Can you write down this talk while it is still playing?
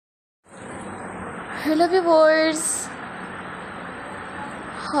Hello viewers,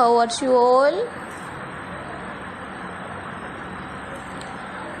 how are you all?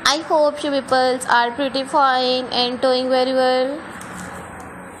 I hope you people are pretty fine and doing very well.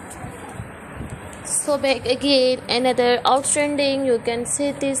 So back again, another outstanding, you can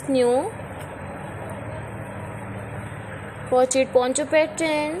see this new crochet poncho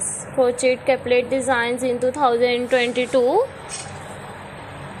patterns, crochet caplet designs in 2022.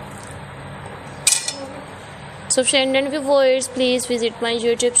 So friends and viewers, please visit my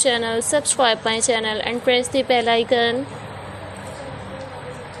YouTube channel, subscribe my channel and press the bell icon.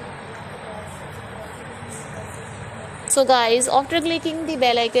 So guys, after clicking the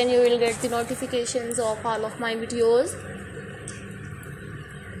bell icon, you will get the notifications of all of my videos.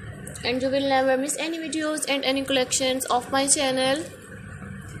 And you will never miss any videos and any collections of my channel.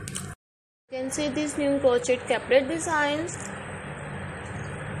 You can see these new crochet caplet designs.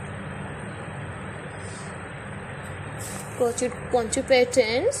 Crochet poncho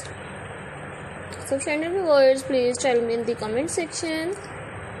patterns. So friends and viewers, please tell me in the comment section.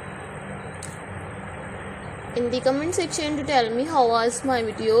 To tell me how was my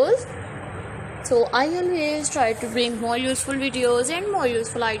videos. So I always try to bring more useful videos and more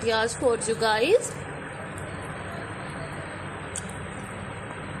useful ideas for you guys.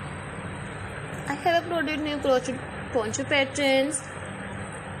 I have uploaded new crochet poncho patterns,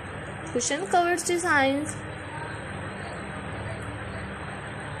 cushion covers designs,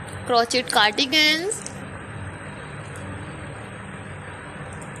 crochet cardigans,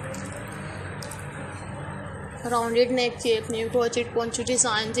 rounded neck shape new crochet poncho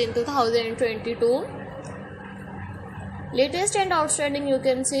designs in 2022. Latest and outstanding, you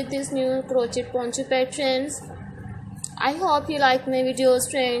can see this new crochet poncho patterns. I hope you like my videos,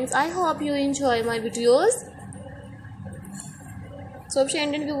 friends. I hope you enjoy my videos. So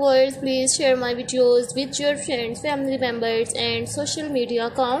friends and viewers, please share my videos with your friends, family members and social media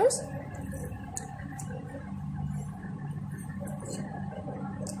accounts.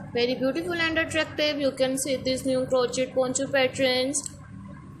 Very beautiful and attractive, you can see these new crochet poncho patterns.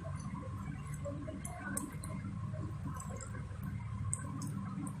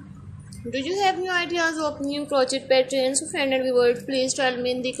 Do you have new ideas of new crochet patterns? So friends and viewers, please tell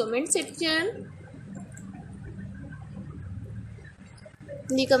me in the comment section.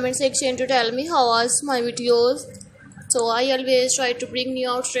 To tell me how was my videos. So I always try to bring new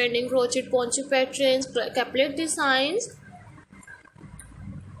outstanding crochet poncho patterns, caplet designs.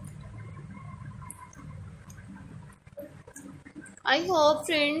 I hope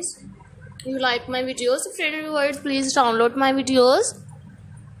friends you like my videos. So friends and viewers, please download my videos.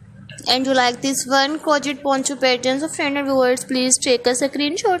 And you like this one crochet poncho pattern. So friends and viewers, please take a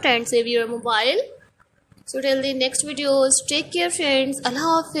screenshot and save your mobile. So till the next videos, take care friends.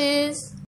 Allah Hafiz.